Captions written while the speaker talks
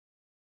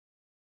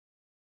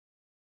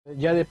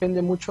Ya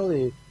depende mucho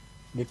de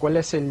cuál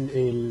es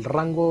el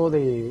rango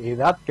de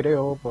edad,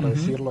 creo, por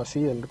decirlo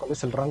así, cuál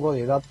es el rango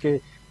de edad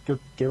que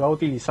va a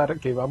utilizar,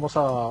 que vamos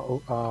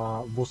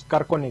a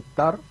buscar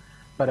conectar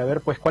para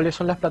ver pues cuáles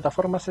son las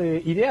plataformas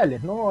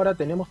ideales, ¿no? Ahora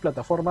tenemos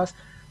plataformas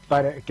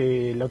para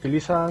que la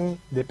utilizan,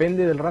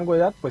 depende del rango de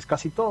edad, pues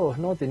casi todos,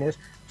 ¿no? Tienes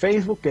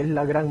Facebook, que es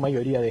la gran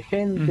mayoría de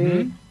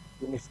gente, Ujú.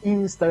 tienes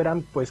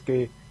Instagram, pues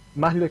que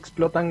más lo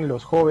explotan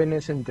los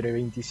jóvenes entre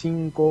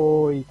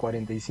 25 y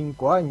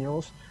 45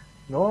 años,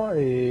 ¿no?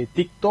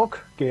 TikTok,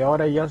 que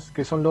ahora ya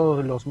que son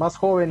los más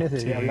jóvenes,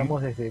 desde, Sí.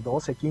 hablamos desde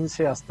 12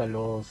 15 hasta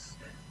los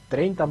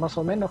 30 más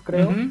o menos,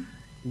 creo, Ujú.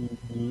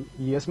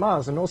 y es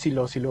más, ¿no? Si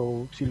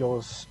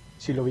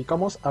lo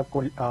ubicamos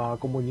a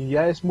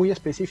comunidades muy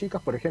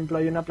específicas, por ejemplo,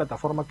 hay una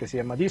plataforma que se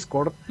llama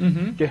Discord,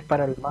 Ujú. que es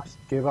para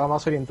que va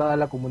más orientada a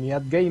la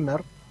comunidad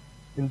gamer.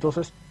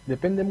 Entonces,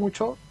 depende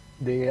mucho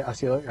de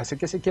hacia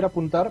qué se quiera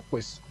apuntar,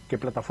 pues qué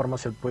plataforma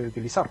se puede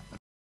utilizar.